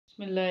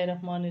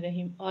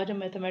बिस्मिल्लाहिर्रहमानिर्रहीम। आज हम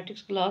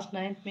मैथमेटिक्स क्लास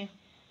 9th में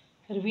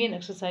रिवीजन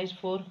एक्सरसाइज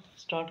 4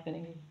 स्टार्ट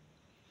करेंगे।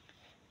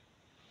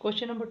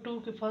 क्वेश्चन नंबर 2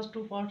 के फर्स्ट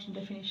 2 पार्ट्स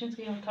डेफिनेशंस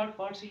के, हम थर्ड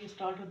पार्ट से ये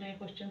स्टार्ट होते हैं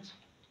questions.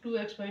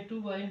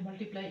 2x/2y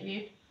multiply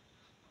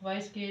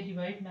 8y²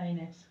 divide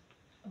 9x।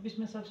 अब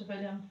इसमें सबसे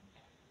पहले हम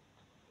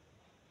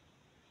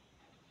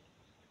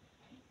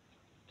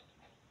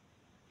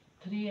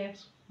three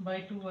x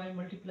by 2y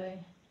multiply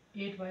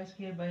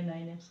 8y² by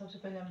 9x। सबसे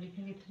पहले हम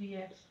लिखेंगे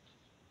 3x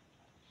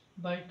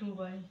बाई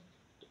 2y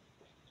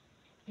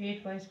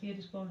 8y²,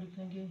 इसको हम लिख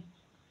लेंगे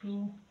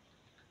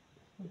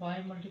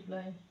 2y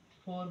मल्टीप्लाई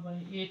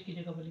 4y, 8 की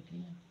जगह पर लिख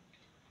लिया।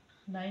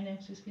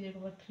 9x इसकी जगह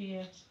पर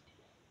 3x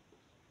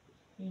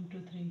इंटू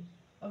 3।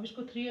 अब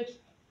इसको 3x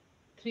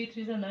 3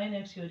 से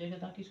 9x ही हो जाएगा,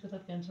 ताकि इसके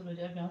साथ कैंसिल हो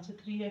जाए। यहाँ से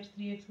 3x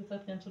के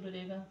साथ कैंसिल हो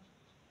जाएगा,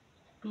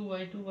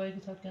 2y के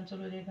साथ कैंसिल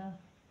हो जाएगा,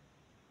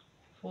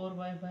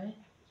 4y बाई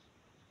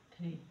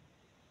 3।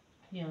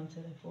 ये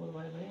आंसर है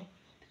 4y बाई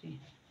 3।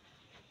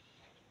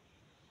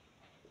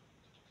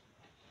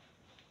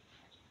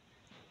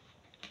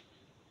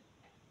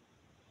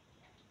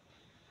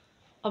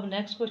 अब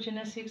नेक्स्ट क्वेश्चन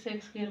है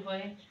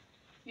 6x²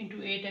 into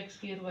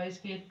 8x²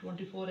 y²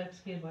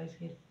 24x²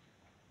 y²।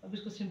 अब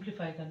इसको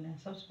सिंप्लीफाई करना है।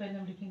 सबसे पहले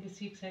हम लिखेंगे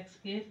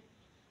 6x²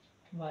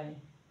 y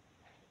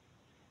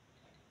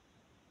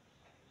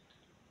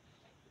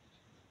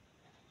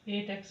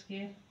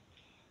 8x²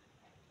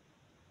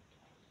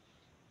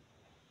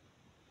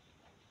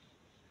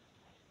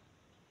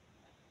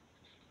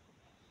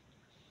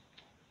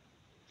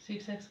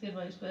 6x²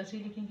 y, इसको ऐसे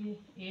ही लिखेंगे।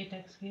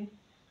 8x²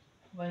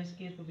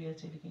 y² को भी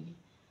ऐसे ही लिखेंगे।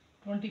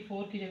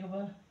 24 की जगह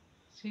पर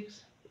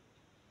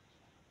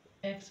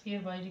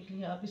 6x² y लिख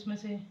लिया। अब इसमें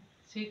से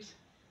 6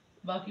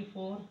 बाकी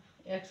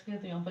 4x²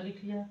 तो यहाँ पर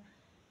लिख लिया,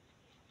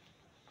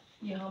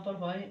 यहाँ पर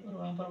y और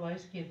वहाँ पर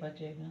y² बच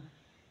जाएगा।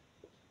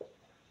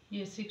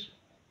 ये 6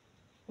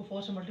 को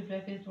 4 से मल्टीप्लाई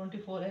करें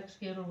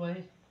 24x² और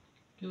y³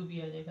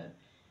 भी आ जाएगा,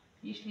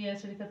 इसलिए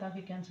ऐसे लिखा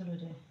ताकि कैंसिल हो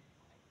जाए।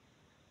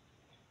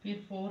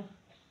 फिर 4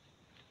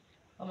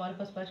 हमारे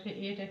पास बच गए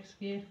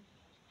 8x²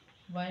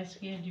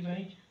 y²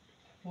 डिवाइड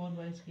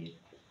 4y²।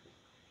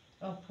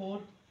 अब 4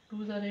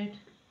 2 ज़ा 8,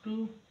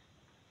 2x²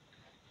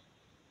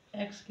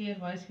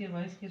 y²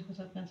 के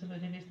साथ कैंसिल हो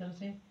जाएगा। इस तरह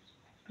से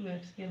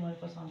 2x² हमारे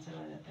पास आंसर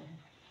आ जाता है।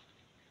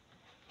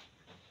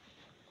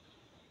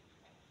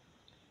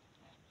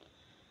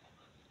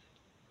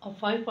 अब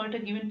 5 पार्ट है।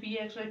 Given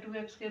p(x) y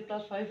 2x²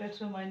 plus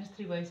 5x y minus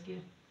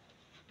 3y²।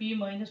 p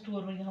 -2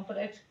 और यहाँ पर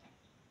x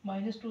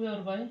 -2 है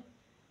और y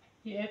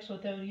ये x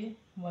होता है और ये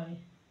y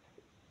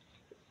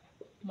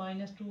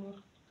 -2 और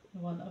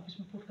 1। अब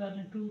इसमें पुट कर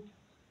लें 2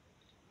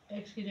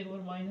 x की जगह पर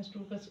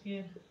 -2 का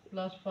स्क्वायर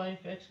प्लस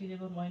 5x की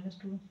जगह पर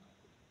 -2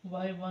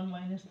 y 1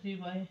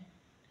 -3y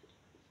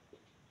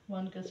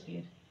 1 का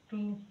स्क्वायर।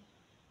 2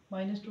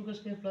 -2 का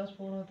स्क्वायर प्लस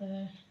 4 होता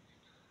है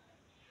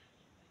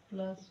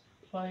प्लस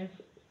 5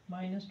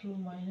 -2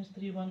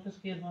 -3 1 का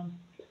स्क्वायर 1।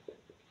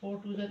 4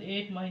 2 ज़ा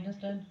 8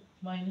 -10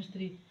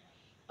 -3।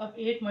 अब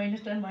 8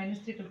 -10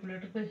 -3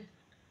 कैलकुलेटर पे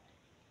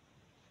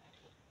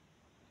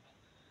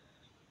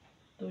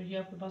तो ये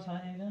आपके पास आ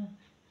जाएगा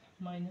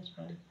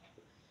 -5।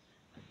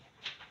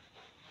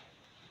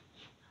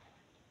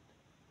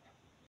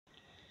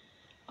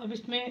 अब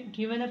इसमें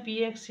गिवन है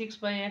p(x)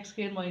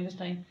 6/x²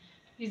 -9।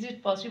 Is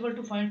it possible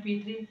to find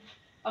p3।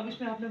 अब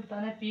इसमें आपने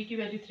बताना है p की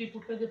वैल्यू 3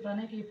 पुट करके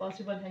बताना है कि ये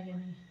पॉसिबल है या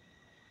नहीं।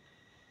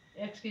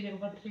 x की जगह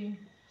पर 3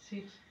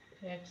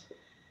 6x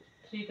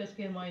 3 का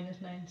स्क्वायर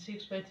 -9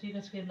 6/3 का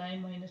स्क्वायर 9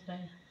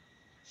 -9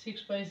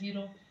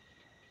 6/0।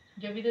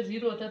 जब इधर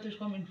 0 होता है तो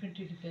इसको हम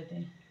इन्फिनिटी लिख लेते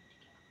हैं।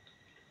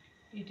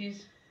 It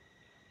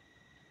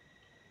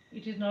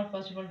is not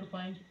possible to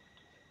find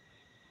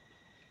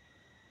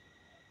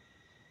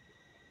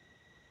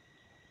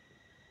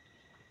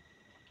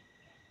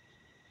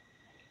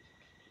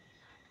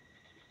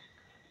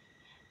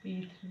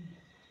p3।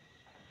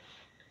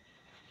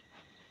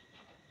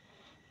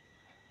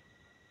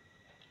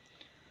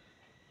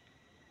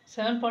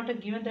 Seven part है।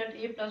 Given that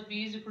a plus b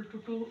is equal to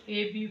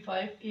 2ab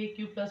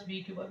 5a³ plus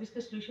b³। अब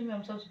इसके सोल्यूशन में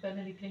हम सबसे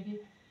पहले लिख लेंगे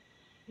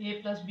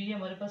a प्लस b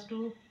हमारे पास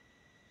 2,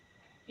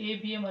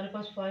 ab हमारे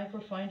पास 5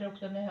 और फाइंड आउट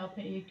करना है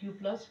आपने a³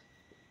 प्लस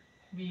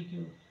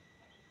b³।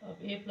 अब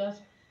a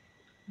प्लस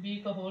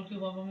b का होल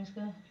क्यूब, अब हम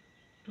इसका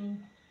 2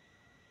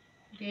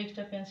 एक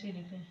स्टेप ऐसे ही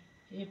लिख लें।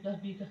 a प्लस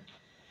b का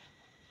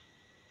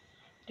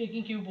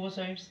taking cube both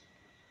sides,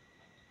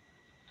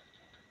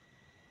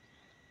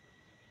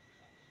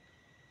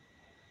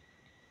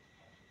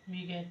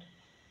 we get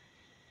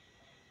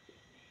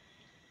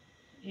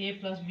a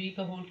plus b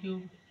का होल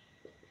क्यूब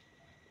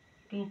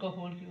 2 का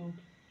whole cube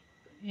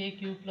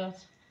a³ plus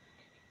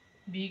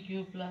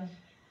b³ plus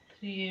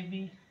 3ab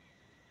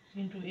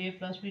into a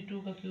plus b 2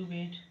 का cube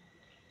 8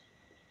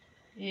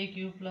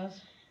 a³ plus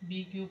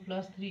b³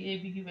 plus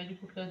 3ab की value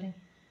put कर दें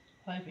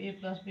 5a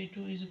plus b2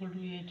 is equal to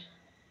 8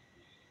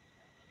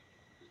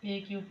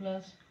 a³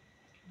 plus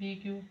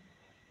b³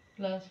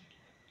 plus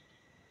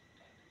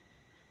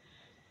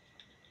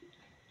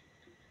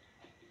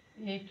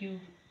a³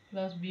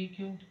 plus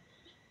b³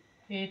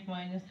 8 -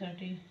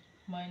 30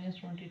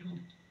 -22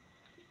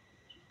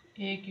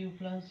 A cube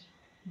plus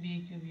B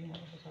cube, ये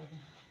हमारे पास आ गया।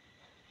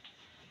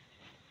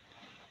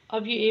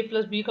 अब ये a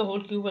plus B का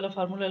होल क्यूब वाला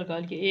फार्मूला लगा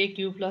लिया, ए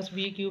cube plus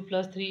B cube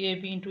plus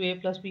 3ab into ए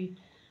plus B,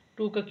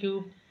 2 का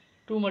क्यूब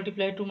 2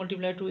 मल्टीप्लाई 2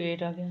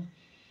 8 आ गया।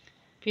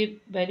 फिर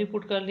वैल्यू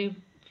पुट कर ली,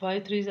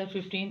 5 3 ज़ार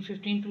 15,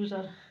 15 2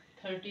 ज़ार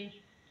 30,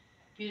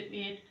 फिर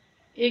 8,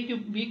 ए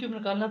क्यूब बी क्यूब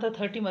निकालना था,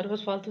 30 हमारे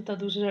पास फालतू था,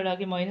 दूसरी साइड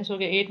आगे माइनस हो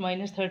गया, 8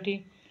 माइनस 30,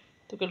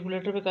 तो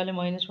कैलकुलेटर पे काले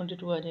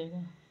 -22 आ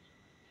जाएगा।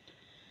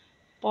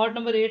 पार्ट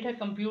नंबर 8 है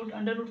कंप्यूट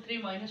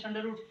 √3 माइनस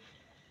 √2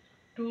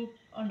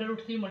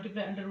 √3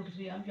 मल्टीप्लाई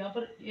 √3। अब यहाँ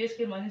पर ए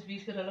स्केयर माइनस बी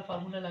स्केयर वाला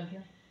फार्मूला लग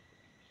गया,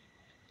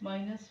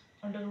 माइनस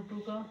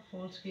 √2 का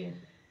होल स्केयर,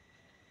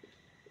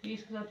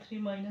 इसके साथ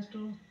 3 -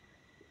 2,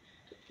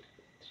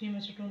 3 में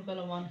से 2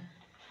 निकाला 1,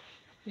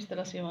 इस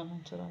तरह से 1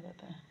 आंसर आ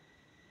जाता है।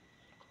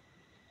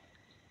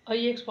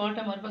 आई एक्स पार्ट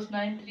है हमारे पास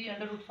 9 3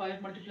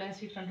 √5 मल्टीप्लाई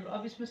 600।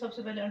 अब इसमें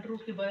सबसे पहले अंडर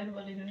के बाहर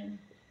वाले जो है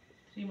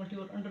 3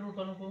 मल्टीपल अंडर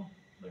वालों को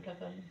बैठा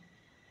कर लें,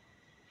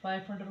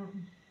 5 √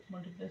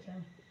 मल्टीप्लाई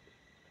 7,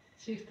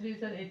 6 3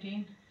 ज़ार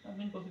 18,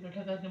 अब इनको भी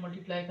इकट्ठा करके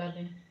मल्टीप्लाई कर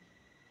लें,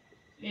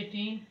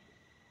 18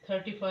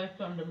 35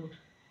 का अंडर रूट,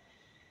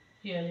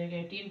 ये आ जाएगा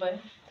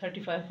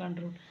 18/35 का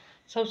अंडर रूट।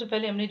 सबसे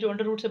पहले हमने जो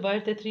अंडर रूट से बाहर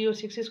थे 3 और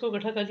 6 इसको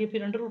इकट्ठा कर लिया,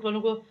 फिर अंडर रूट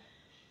वालों को,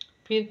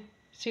 फिर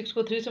 6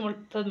 को 3 से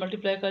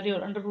मल्टीप्लाई कर लिया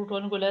और अंडर रूट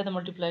वालों को लाया था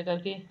मल्टीप्लाई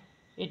करके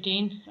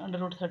 18 अंडर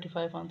रूट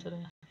 35 आंसर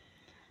है।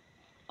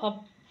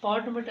 अब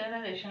पार्ट नंबर 10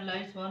 है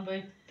रेशनलाइज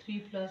 1/3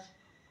 प्लस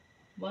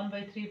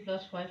 1/3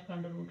 प्लस 5 का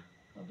अंडर रूट।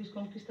 अब इसको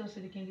हम किस तरह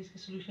से लिखेंगे, इसके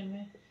सोल्यूशन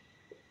में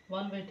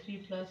 1/3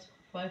 प्लस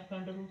 5 का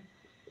under root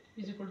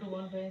is equal to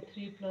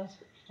 1/3 plus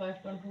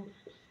 5 का अंडर रूट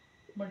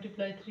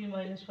मल्टीप्लाई 3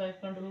 माइनस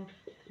 5 का अंडर रूट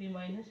 3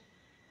 माइनस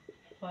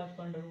 5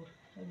 का अंडर रूट।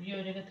 अब ये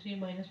हो जाएगा 3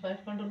 माइनस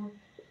 5 का अंडर रूट,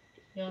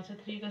 यहाँ से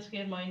 3 का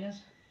स्केयर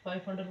माइनस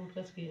 5 अंडर रूट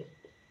का स्केयर,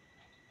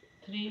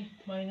 3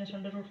 माइनस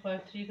अंडर रूट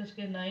 5, 3 का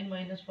स्केयर 9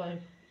 माइनस 5,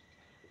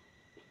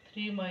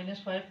 3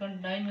 माइनस 5 का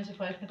 9 में से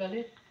 5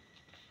 निकाले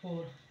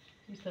 4,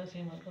 इस तरह से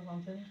हमारे पास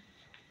आंसर है।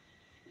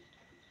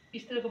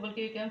 इस तरह का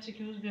बल्कि एक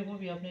MCQs भी वो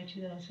भी आपने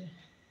अच्छी तरह से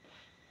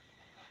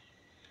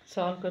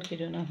सॉल्व करके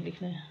जो है ना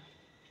लिखना है।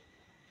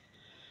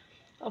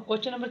 अब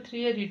क्वेश्चन नंबर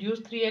 3 है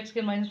रिड्यूस 3x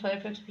के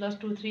 -5x प्लस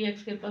 2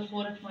 3x के प्लस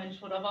 4x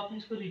 -4। अब आपने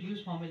इसको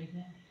रिड्यूस फॉर्म में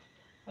लिखना है।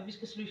 अब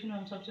इसके सोल्यूशन में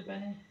हम सबसे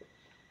पहले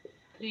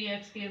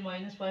 3x के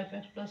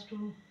 -5x प्लस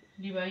 2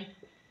 डिवाइड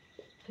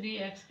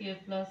 3x के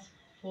प्लस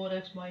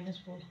 4x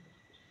 -4।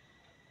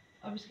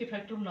 अब इसके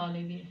फैक्टर बना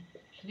लेंगे,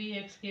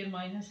 3x के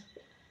minus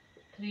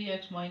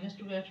 3x minus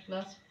 2x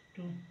plus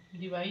 2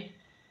 divide,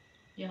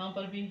 यहाँ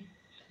पर भी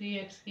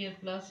 3x के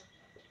प्लस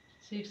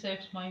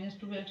 6x माइनस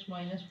 2x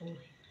 -4।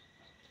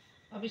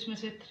 अब इसमें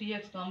से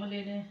 3x कॉमन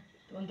ले लें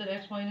तो अंदर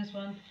x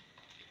 -1,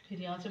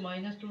 फिर यहाँ से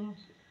 -2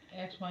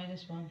 x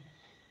 -1,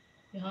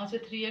 यहाँ से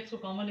 3x को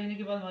कॉमन लेने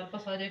के बाद हमारे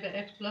पास आ जाएगा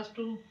x प्लस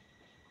 2,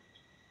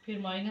 फिर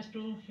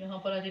 -2, यहाँ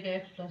पर आ जाएगा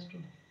x प्लस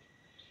 2।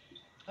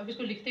 अब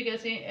इसको लिखते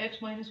कैसे हैं,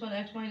 x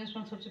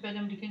 -1 सबसे पहले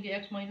हम लिखेंगे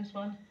x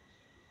 -1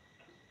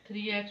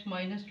 3x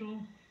 -2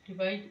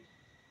 divide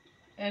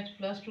x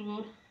plus 2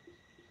 और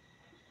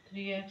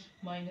 3x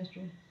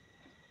 -2,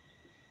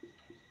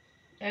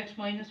 x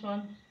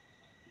 -1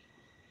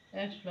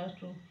 x प्लस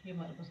 2, ये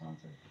हमारे पास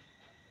आंसर है।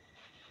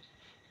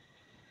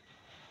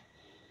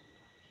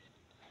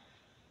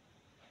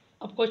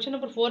 अब क्वेश्चन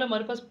नंबर 4 है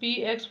हमारे पास P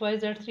x Y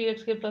Z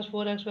 3x के plus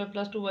 4x Y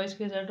plus 2y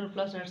के जेड और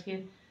प्लस जेड के।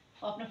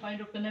 आपने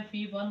फाइंड आउट करना है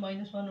P1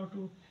 -1 और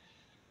 2।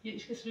 ये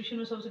इसके सोल्यूशन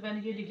में सबसे पहले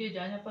ये लिखिए,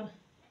 जहाँ पर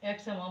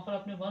x है वहाँ पर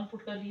आपने 1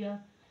 पुट कर लिया,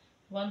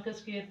 1 का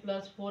स्केयर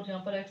प्लस 4,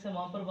 जहाँ पर x है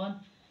वहाँ पर 1,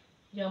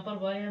 जहाँ पर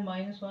y है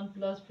 -1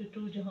 प्लस फिर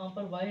 2, जहाँ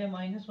पर y है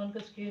 -1 का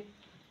स्केयर,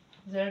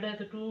 z है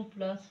तो 2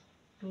 प्लस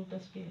 2 का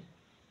स्केयर।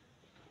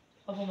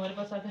 अब हमारे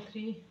पास आ गया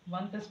 3,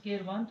 1 का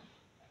स्केयर 1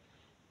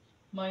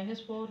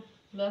 -4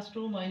 प्लस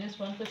 2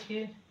 -1 का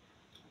स्केयर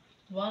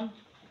 1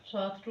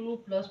 साथ 2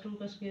 प्लस 2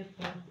 का स्केयर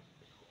 4,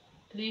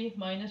 3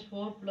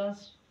 -4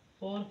 प्लस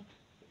 4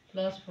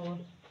 प्लस 4,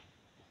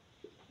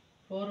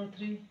 4 और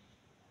 3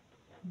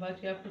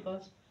 बाकी आपके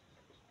पास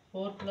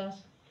 4 प्लस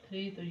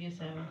 3 तो ये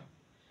 7।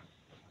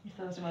 इस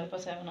तरह से हमारे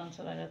पास 7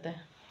 आंसर आ जाता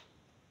है।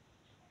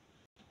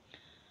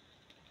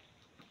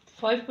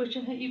 5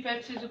 क्वेश्चन है if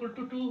x is equal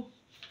to 2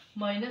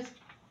 minus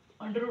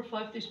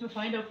 √5, तो इसमें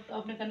फाइंड आउट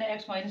आपने करना है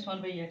x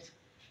 -1/x।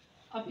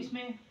 अब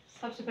इसमें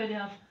सबसे पहले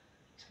आप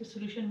इसके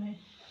सोल्यूशन में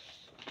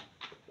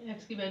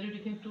x की वैल्यू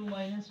लिखें 2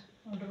 माइनस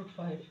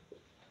 √5,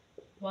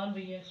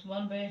 1/x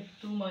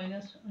 1/2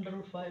 माइनस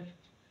 √5।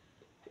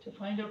 तो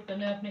फाइंड आउट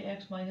करना है अपने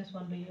x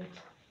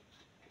 -1/x,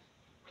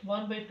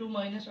 1/2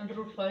 minus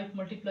 √5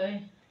 multiply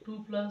 2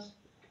 plus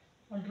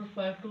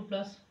 √5, 2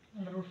 plus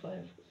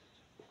 √5,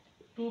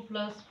 2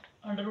 plus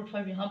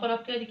 √5। यहाँ पर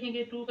आप क्या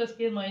लिखेंगे, 2 का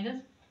स्केयर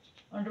माइनस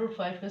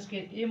 √5 का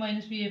square, a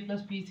minus B a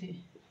plus B से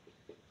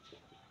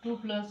 2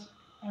 प्लस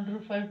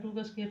 √5, 2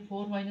 का स्केयर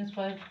 4 -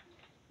 5,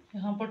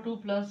 यहाँ पर 2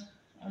 प्लस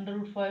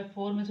 √5,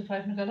 4 में से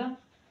 5 निकाला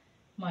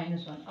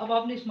 -1। अब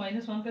आपने इस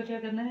 -1 का क्या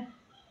करना है,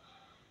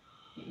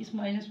 इस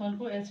 -1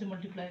 को ऐसे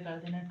मल्टीप्लाई कर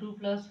देना है, 2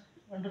 प्लस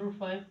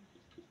 √5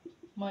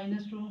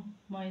 -2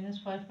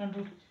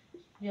 -500,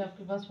 ये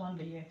आपके पास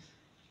 1/x।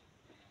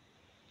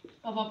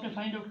 अब आपने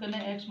फाइंड आउट करना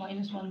है x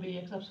माइनस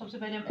 1/x। अब सबसे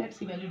पहले हम x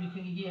की वैल्यू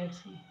लिखेंगे, ये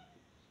x की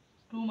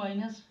 2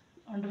 minus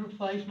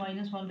 √5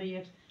 minus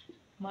 1/x,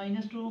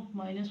 -2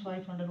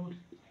 -500,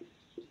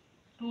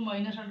 2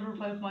 minus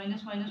 √5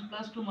 minus minus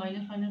plus 2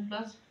 minus minus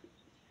plus,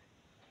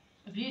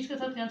 अभी इसके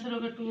साथ कैंसिल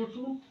होगा 2 और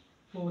 2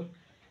 4।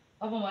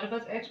 अब हमारे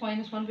पास x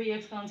माइनस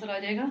 1/x का आंसर आ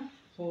जाएगा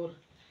 4।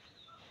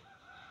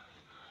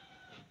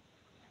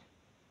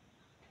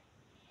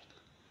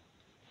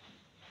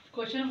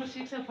 क्वेश्चन नंबर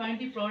 6 है, find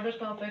the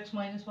product of x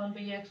minus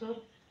 1/x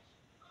और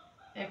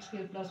x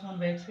स्क्वायर प्लस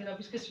 1/x। अब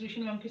इसके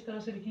सोल्यूशन में हम किस तरह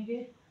से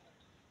लिखेंगे,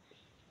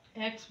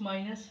 x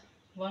minus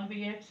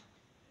 1/x,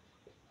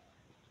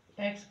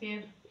 x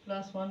square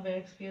plus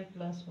 1/x square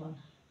plus 1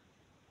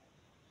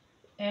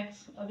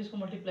 x। अब इसको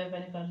मल्टीप्लाई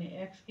पहले कर लें,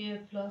 x square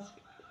plus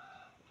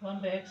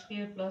 1/x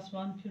square plus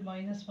 1, फिर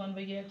minus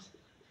 1/x,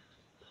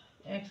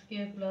 x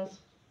square plus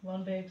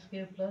 1/x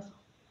square plus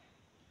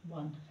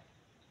 1।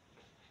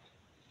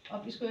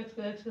 अब इसको x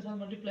के साथ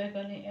मल्टीप्लाई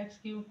कर लें, एक्स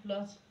क्यूब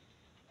प्लस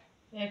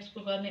x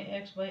को कर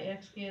लें x by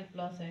x square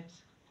plus x।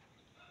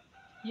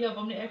 ये अब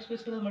हमने x को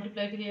इसके साथ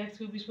मल्टीप्लाई किया, एक्स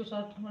क्यूब इसको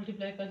साथ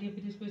मल्टीप्लाई कर लिया,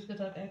 फिर इसको इसके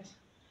साथ x,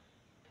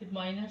 फिर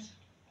माइनस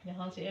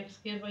यहाँ से x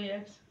square by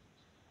x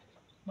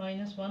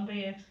minus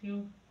 1/x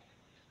cube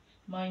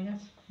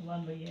minus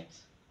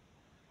 1/x।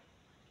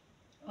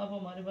 अब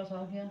हमारे पास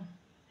आ गया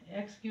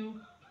एक्स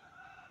क्यूब,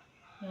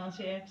 यहाँ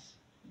से x,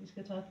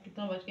 इसके साथ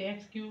कितना बच गया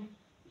x cube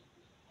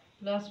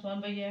plus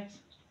 1/x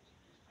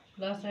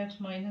plus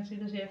x minus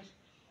इधर से x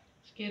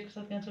स्क्वायर के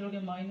साथ कैंसिल हो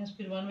गया, माइनस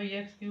फिर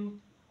 1/x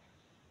cube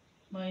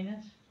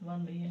minus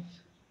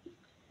 1/x,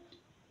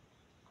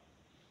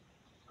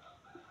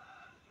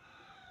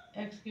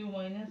 x cube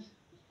minus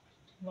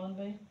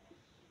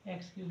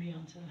 1/x cube, ये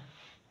आंसर है।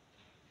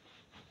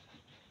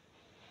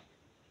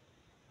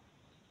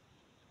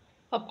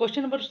 अब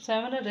क्वेश्चन नंबर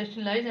 7 है,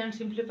 rationalise and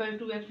simplify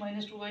 2x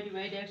minus 2y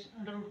divide x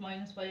under root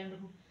minus y under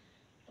root.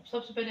 अब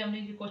सबसे पहले हमने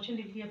ये क्वेश्चन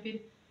लिख लिया,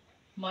 फिर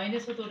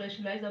माइनस है तो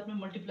रैशनलाइज आपने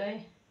मल्टीप्लाई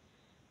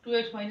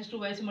 2x माइनस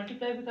 2y से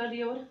मल्टीप्लाई भी कर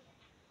लिया, और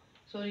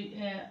sorry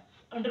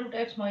under root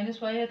x minus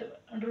y है तो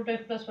under root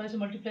x plus y से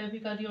मल्टीप्लाई भी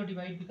कर लिया और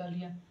डिवाइड भी कर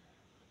लिया।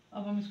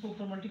 अब हम इसको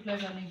ऊपर मल्टीप्लाई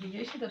करने के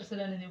लिए इसी तरह से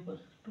रहने दें, ऊपर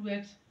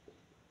 2x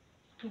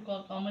 2 का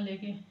कॉमन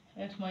लेके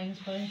x minus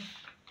 5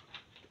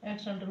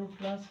 x under root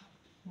plus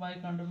y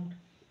का अंडर रूट,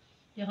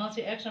 यहाँ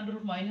से x under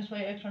root minus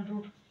y x under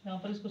root, यहाँ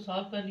पर इसको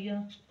सॉल्व कर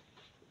लिया,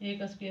 a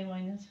का स्क्वायर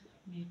माइनस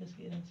b का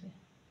स्क्वायर ऐसे।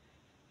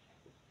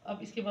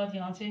 अब इसके बाद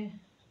यहाँ से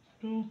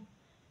 2,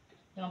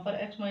 यहाँ पर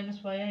x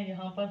माइनस y है,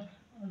 यहाँ पर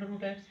under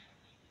root x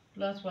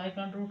plus y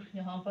का अंडर रूट,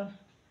 यहाँ पर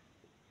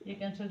ये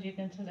cancel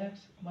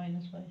x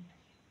minus y,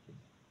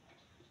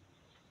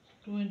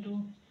 2 into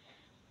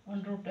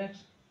under root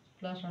x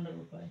plus under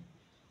root y।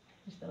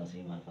 इस तरह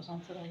से हमारे पास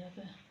आंसर आ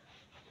जाता है।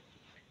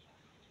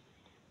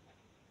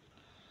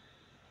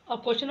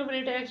 अब क्वेश्चन नंबर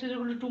 8 है, x is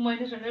equal to 2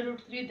 minus under root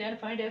 3 then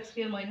find x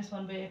square minus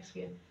 1/x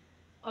square.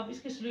 अब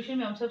इसके सोल्यूशन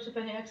में हम सबसे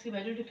पहले x की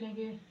वैल्यू लिख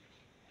लेंगे,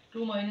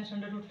 2 माइनस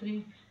अंडर रूट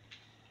 3।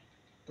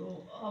 तो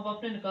अब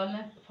आपने निकालना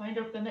है, फाइंड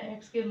आउट करना है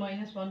x square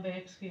minus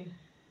 1/x square.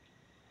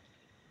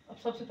 अब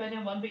सबसे पहले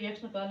हम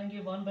 1/x निकालेंगे,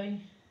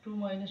 1/2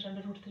 minus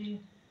under root 3,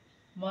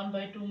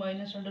 1/2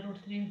 minus under root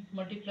 3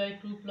 multiply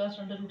 2 plus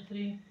under root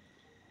 3,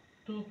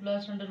 2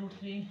 plus under root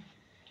 3,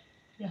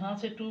 यहाँ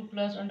से 2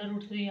 प्लस अंडर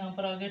रूट 3, यहाँ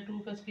पर आ गया 2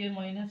 का स्क्वायर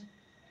माइनस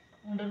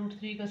अंडर रूट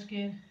 3 का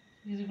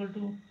square is equal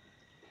to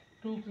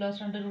 2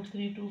 plus under root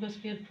 3, 2 का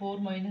square 4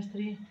 minus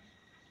 3,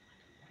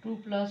 2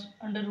 plus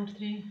under root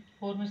 3,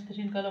 4 में से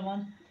 3 निकाला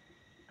 1,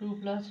 2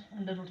 प्लस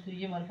अंडर रूट 3,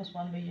 ये हमारे पास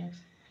 1/x।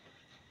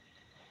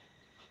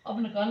 अब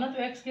निकालना तो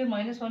x square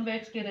minus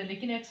 1/x square है,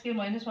 लेकिन x स्क्वायर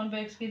माइनस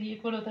 1/x के लिए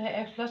इक्वल होता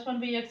है x प्लस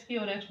 1/x के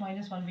और x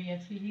माइनस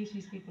 1/x के, ये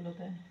चीज़ के इक्वल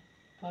होता है,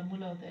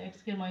 फार्मूला होता है x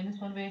square minus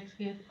 1/x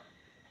square,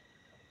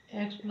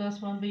 x plus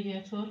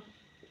 1/x और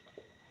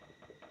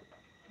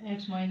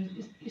x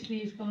माइनस, इसलिए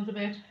इसका मतलब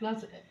x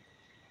प्लस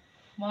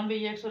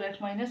 1/x और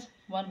x माइनस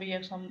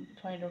 1/x हम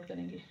फाइंड आउट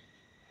करेंगे।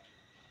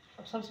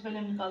 अब सबसे पहले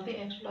हम निकालते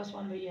हैं x plus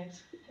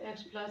 1/x,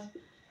 x plus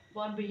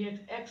 1/x,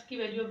 x की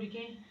वैल्यू अब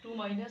लिखें 2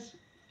 माइनस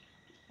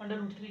अंडर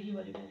रूट 3 की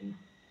वाली value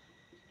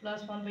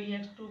plus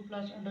 1/x, 2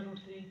 plus under root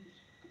 3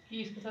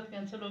 की इसके साथ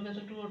कैंसिल हो गया,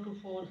 तो 2 और 2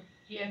 4,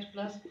 ये x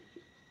प्लस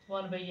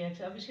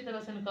 1/x। अब इसी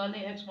तरह से निकालें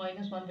x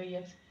माइनस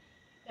 1/x,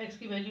 x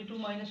की वैल्यू 2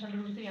 माइनस अंडर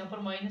रूट 3, यहाँ पर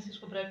माइनस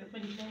इसको ब्रैकेट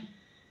में लिखें,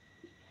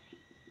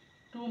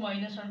 2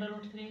 minus under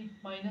root 3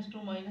 minus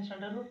 2 minus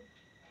under root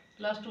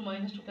plus 2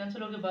 minus 2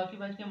 cancel हो गया, बाकी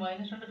बच गया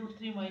minus under root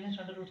 3 minus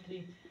under root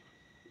 3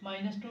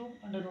 minus 2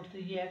 under root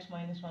 3, ये x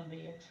माइनस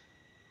 1/x।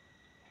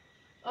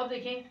 अब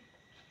देखें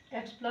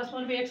x प्लस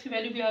 1/x की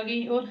वैल्यू भी आ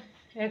गई और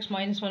x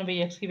माइनस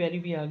 1/x की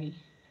वैल्यू भी आ गई।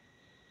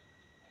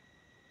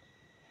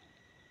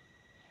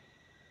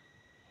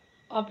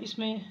 अब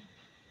इसमें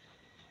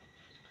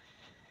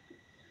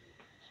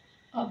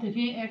अब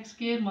देखिए x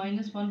square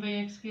minus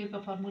 1/x square का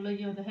फार्मूला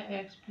ये होता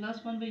है x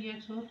प्लस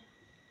 1/x और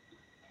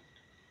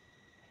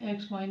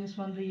x minus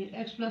 1/x।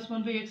 x plus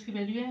 1/x की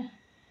वैल्यू है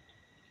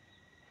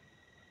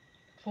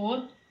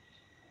 4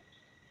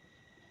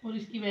 और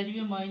इसकी वैल्यू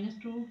है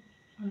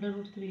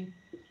 -2√3।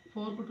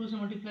 4 को 2 से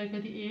मल्टीप्लाई कर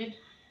दी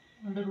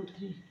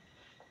 8√3।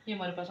 ये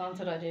हमारे पास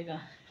आंसर आ जाएगा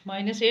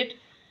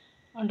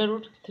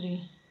 -8√3।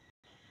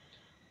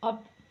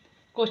 अब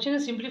क्वेश्चन है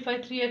सिंप्लीफाई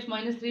 3x -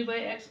 3/x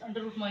 √-y का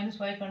अंडर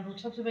रूट।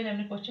 सबसे पहले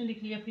हमने क्वेश्चन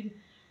लिख लिया, फिर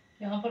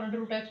यहाँ पर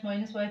 √x -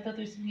 y था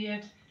तो इसलिए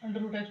x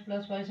 √x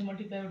 + y से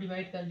मल्टीप्लाई और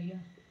डिवाइड कर लिया।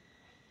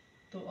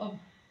 तो अब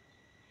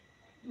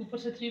ऊपर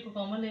से 3 को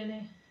कॉमन ले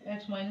लें,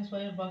 x - y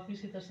और बाकी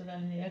इसी तरह से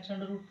लाने x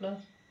under root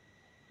plus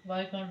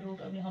y का अंडर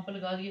रूट। अब यहाँ पर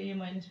लगा दिया a -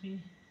 b,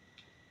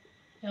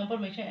 यहाँ पर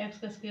हमेशा x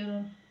का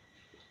स्क्वायर।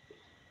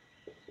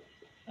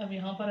 अब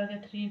यहाँ पर आ गया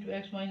 3 ×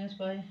 x - y √x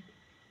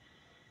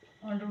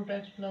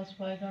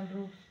 + y का under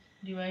root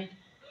divide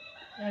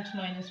x - y।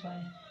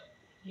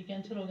 ये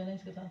कैंसिल हो गया ना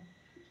इसके साथ,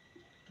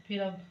 तो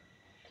फिर अब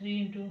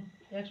 3 ×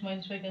 x -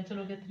 y कैंसिल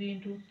हो गया,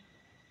 3 ×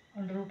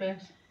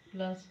 √x +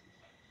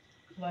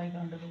 y का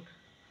अंडर रूट।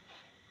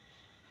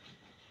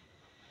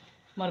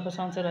 हमारे पास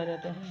आंसर आ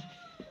जाता है।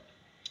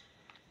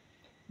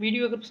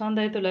 वीडियो अगर पसंद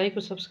आए तो लाइक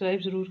और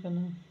सब्सक्राइब ज़रूर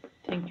करना।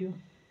 Thank you.